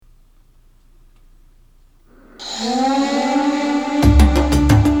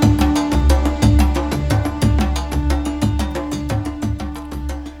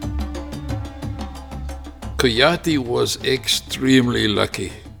Koyati was extremely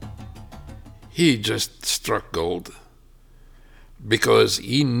lucky. He just struck gold because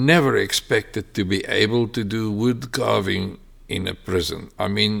he never expected to be able to do wood carving in a prison. I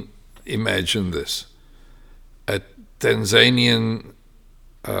mean, imagine this. A Tanzanian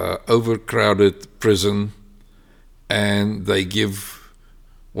overcrowded prison, and they give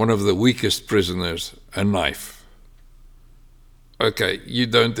one of the weakest prisoners a knife. Okay, you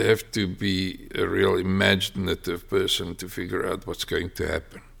don't have to be a real imaginative person to figure out what's going to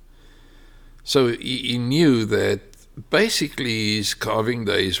happen. So he knew that basically his carving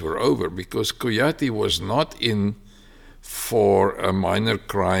days were over because Koyati was not in for a minor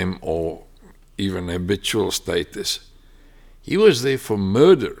crime or even habitual status. He was there for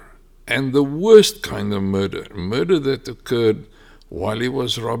murder, and the worst kind of murder that occurred while he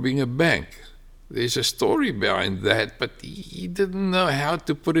was robbing a bank. There's a story behind that, but he didn't know how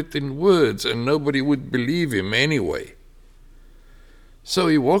to put it in words, and nobody would believe him anyway. So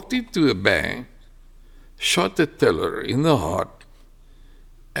he walked into a bank, shot a teller in the heart,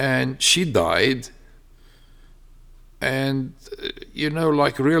 and she died. And,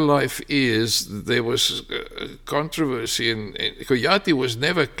 like real life is, there was controversy, and Koyati was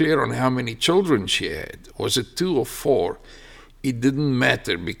never clear on how many children she had. Was it 2 or 4? It didn't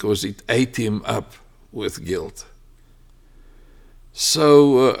matter because it ate him up with guilt.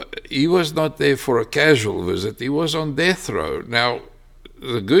 So he was not there for a casual visit. He was on death row. Now,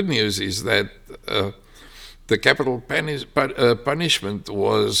 the good news is that the capital punishment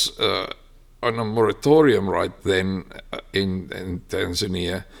was on a moratorium right then in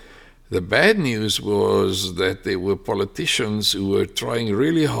Tanzania. The bad news was that there were politicians who were trying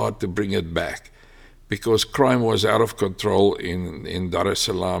really hard to bring it back because crime was out of control in Dar es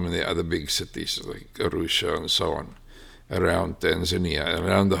Salaam and the other big cities like Arusha and so on, around Tanzania,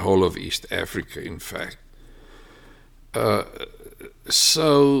 around the whole of East Africa, in fact.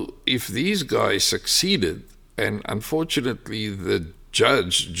 So if these guys succeeded, and unfortunately the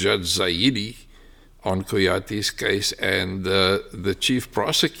Judge Zaidi, on Koyati's case, and the chief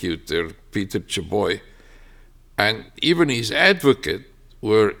prosecutor, Peter Chaboy, and even his advocate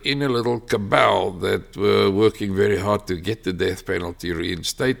were in a little cabal that were working very hard to get the death penalty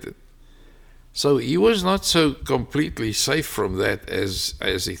reinstated. So he was not so completely safe from that as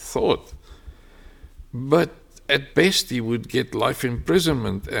he thought. But at best he would get life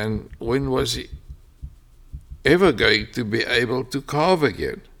imprisonment, and when was he ever going to be able to carve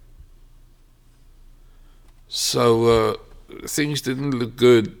again? So things didn't look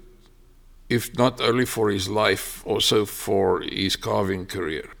good, if not only for his life, also for his carving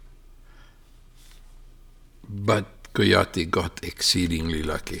career. But Koyati got exceedingly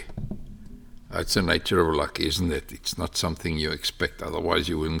lucky. That's the nature of luck, isn't it? It's not something you expect, otherwise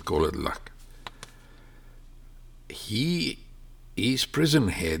you wouldn't call it luck. His prison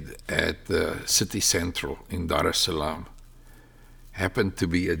head at the city central in Dar es Salaam happened to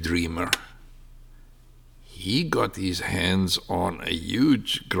be a dreamer. He got his hands on a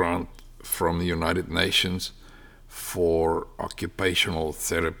huge grant from the United Nations for occupational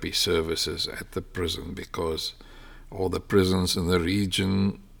therapy services at the prison because all the prisons in the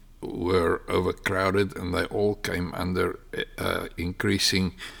region were overcrowded and they all came under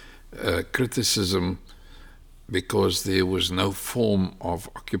increasing criticism because there was no form of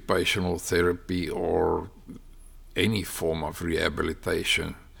occupational therapy or any form of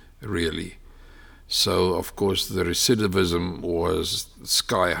rehabilitation, really. So, of course, the recidivism was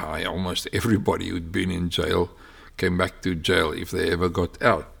sky high. Almost everybody who'd been in jail came back to jail if they ever got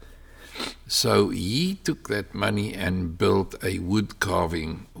out. So he took that money and built a wood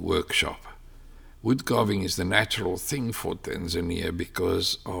carving workshop. Wood carving is the natural thing for Tanzania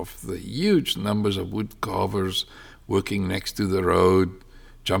because of the huge numbers of wood carvers working next to the road,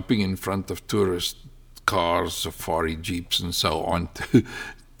 jumping in front of tourist cars, safari jeeps and so on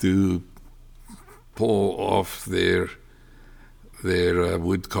to pull off their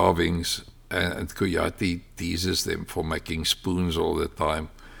wood carvings, and Koyati teases them for making spoons all the time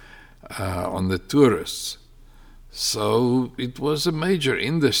on the tourists. So it was a major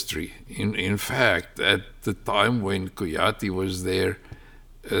industry. In fact, at the time when Koyati was there,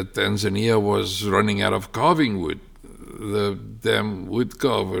 Tanzania was running out of carving wood. The damn wood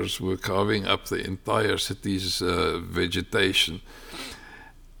carvers were carving up the entire city's vegetation.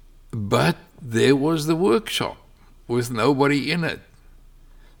 But there was the workshop with nobody in it.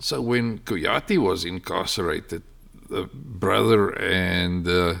 So when Koyati was incarcerated, the brother and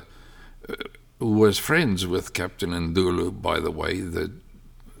who was friends with Captain Ndulu, by the way, the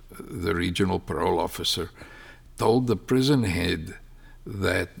regional parole officer, told the prison head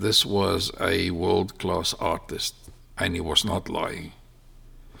that this was a world-class artist, and he was not lying.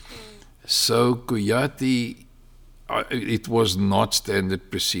 So Koyati, it was not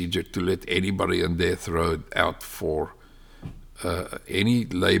standard procedure to let anybody on death row out for any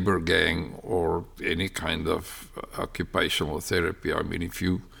labor gang or any kind of occupational therapy. I mean, if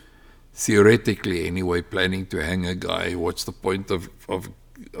you theoretically anyway planning to hang a guy, what's the point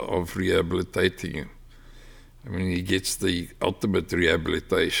of rehabilitating him? I mean, he gets the ultimate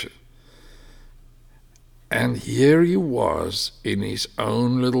rehabilitation. And here he was in his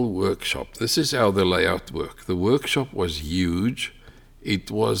own little workshop. This is how the layout worked. The workshop was huge.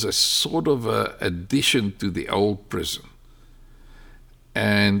 It was a sort of a addition to the old prison.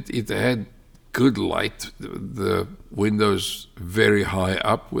 And it had good light, the windows very high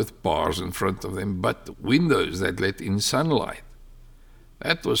up with bars in front of them, but windows that let in sunlight.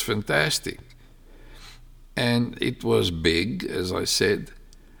 That was fantastic. And it was big, as I said,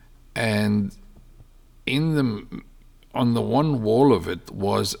 and on the one wall of it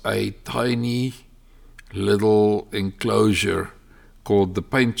was a tiny little enclosure called the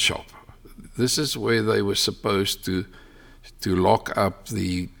paint shop. This is where they were supposed to lock up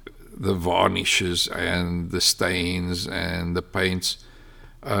the varnishes and the stains and the paints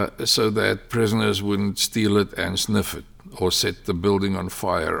so that prisoners wouldn't steal it and sniff it or set the building on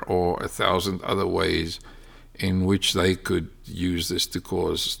fire or 1,000 other ways in which they could use this to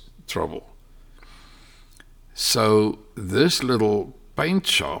cause trouble. So this little paint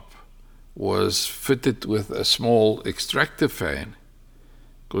shop was fitted with a small extractor fan,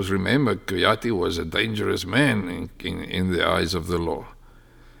 because remember, Koyati was a dangerous man in the eyes of the law.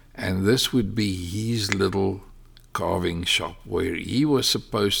 And this would be his little carving shop where he was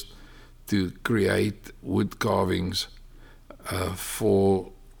supposed to create wood carvings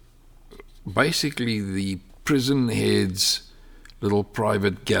for basically the prison head's little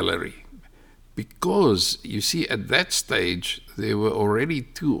private gallery. Because, you see, at that stage, there were already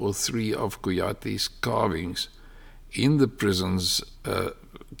 2 or 3 of Koyati's carvings in the prison's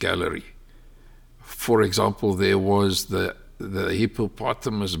gallery. For example, there was the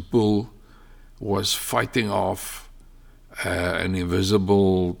hippopotamus bull was fighting off an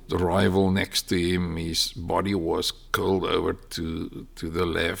invisible rival next to him. His body was curled over to the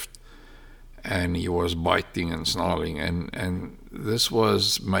left, and he was biting and snarling. And this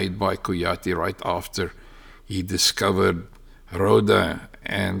was made by Koyati right after he discovered Rodin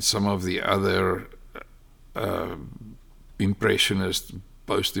and some of the other impressionist,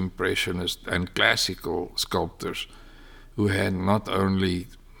 post-impressionist, and classical sculptors who had not only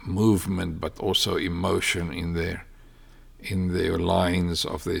movement but also emotion in their lines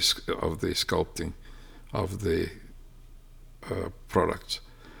of their sculpting of the products.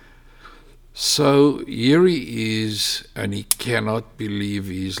 So here he is, and he cannot believe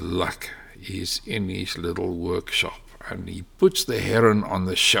his luck. He's in his little workshop, and he puts the heron on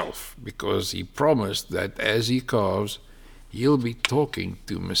the shelf because he promised that as he carves, he'll be talking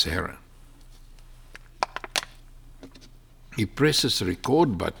to Miss Heron. He presses the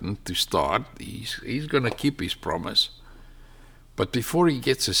record button to start. He's going to keep his promise. But before he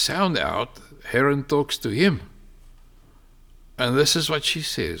gets a sound out, Heron talks to him. And this is what she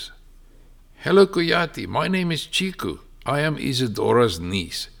says. "Hello, Koyati. My name is Chiku. I am Isidora's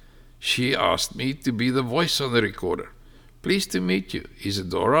niece. She asked me to be the voice on the recorder. Pleased to meet you.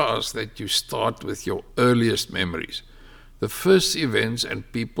 Isidora asks that you start with your earliest memories, the first events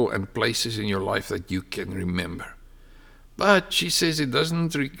and people and places in your life that you can remember. But she says it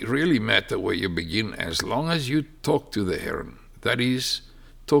doesn't really matter where you begin as long as you talk to the heron. That is,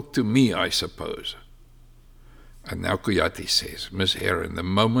 talk to me, I suppose." And now Koyati says, "Miss Heron, the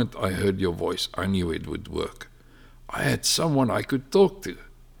moment I heard your voice, I knew it would work. I had someone I could talk to.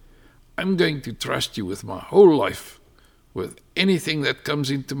 I'm going to trust you with my whole life, with anything that comes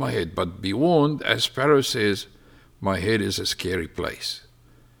into my head. But be warned, as Sparrow says, my head is a scary place."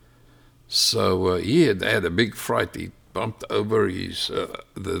 So he had had a big fright. He bumped over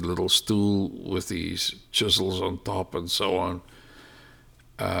the little stool with his chisels on top and so on.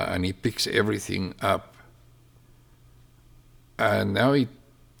 And he picks everything up. And now he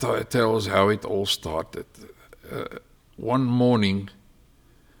tells how it all started. One morning,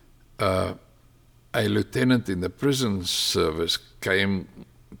 a lieutenant in the prison service came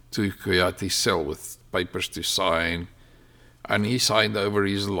to Koyati's cell with papers to sign, and he signed over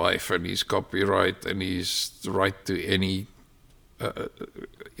his life and his copyright and his right to any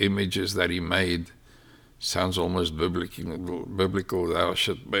images that he made. Sounds almost biblical, thou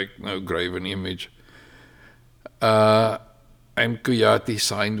shalt make no graven image. And Koyati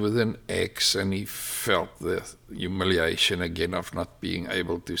signed with an X, and he felt the humiliation again of not being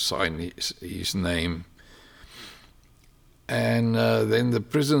able to sign his name. And then the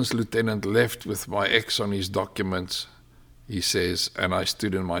prison's lieutenant left with my X on his documents, he says, and I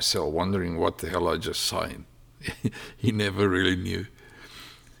stood in my cell wondering what the hell I just signed. He never really knew.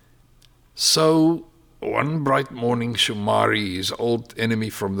 So one bright morning, Shumari, his old enemy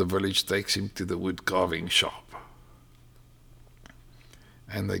from the village, takes him to the wood carving shop.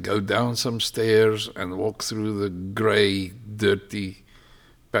 And they go down some stairs and walk through the grey, dirty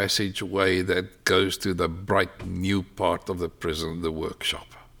passageway that goes to the bright new part of the prison, the workshop.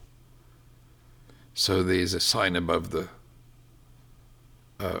 So there's a sign above the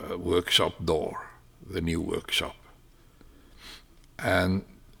workshop door, the new workshop. And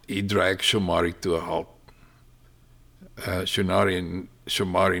he drags Shumari to a halt.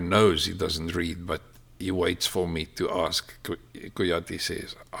 Shumari knows he doesn't read, but he waits for me to ask. Koyati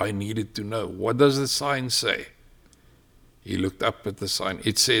says, I needed to know, what does the sign say? He looked up at the sign.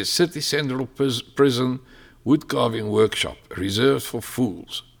 It says, City Central Prison Wood Carving Workshop, reserved for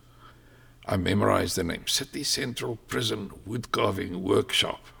fools. I memorized the name, City Central Prison Wood Carving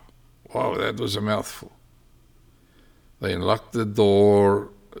Workshop. Wow, that was a mouthful. They unlocked the door.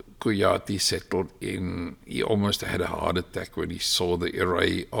 Koyati settled in. He almost had a heart attack when he saw the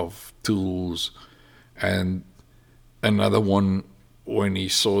array of tools, and another one when he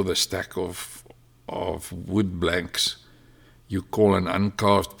saw the stack of wood blanks. You call an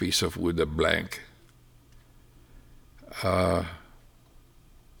uncarved piece of wood a blank. And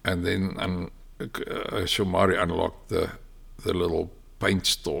then Shumari unlocked the little paint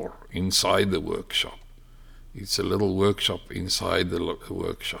store inside the workshop. It's a little workshop inside the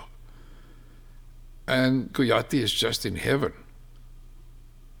workshop. And Koyati is just in heaven.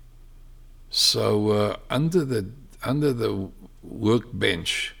 So under the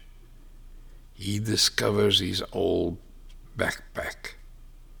workbench, he discovers his old backpack.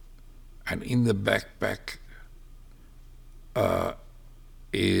 And in the backpack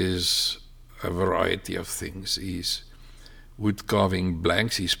is a variety of things. His wood carving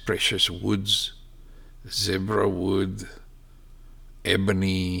blanks, his precious woods, zebra wood,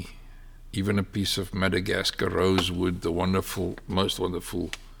 ebony, even a piece of Madagascar rosewood, the most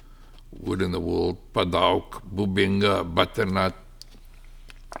wonderful wood in the world, padauk, bubinga, butternut,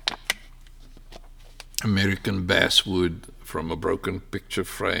 American basswood from a broken picture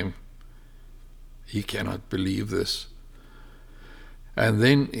frame. He cannot believe this. And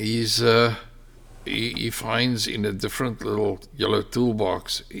then he finds in a different little yellow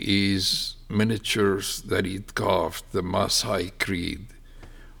toolbox his miniatures that he'd carved, the Maasai Creed,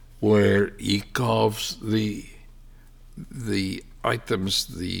 where he carves the items,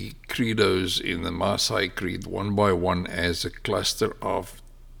 the credos in the Maasai Creed, one by one as a cluster of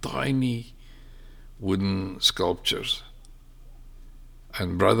tiny wooden sculptures.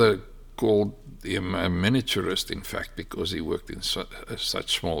 And brother called him a miniaturist, in fact, because he worked in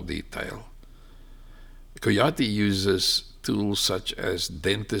such small detail. Koyati uses tools such as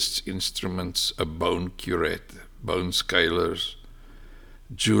dentist's instruments, a bone curette, bone scalers,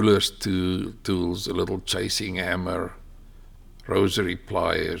 jeweler's tools, a little chasing hammer, rosary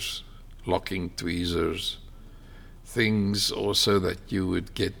pliers, locking tweezers, things also that you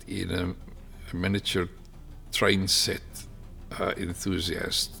would get in a miniature train set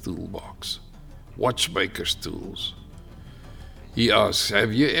enthusiast toolbox, watchmaker's tools. He asks,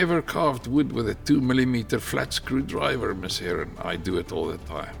 have you ever carved wood with a 2mm flat screwdriver, Miss Heron? I do it all the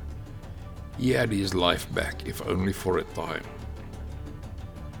time. He had his life back, if only for a time.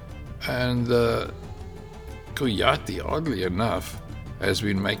 And Koyati, oddly enough, has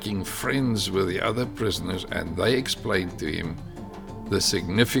been making friends with the other prisoners, and they explained to him the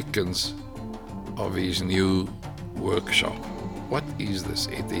significance of his new workshop. What is this?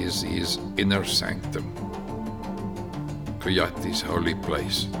 It is his inner sanctum, Koyati's holy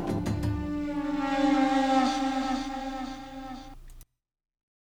place.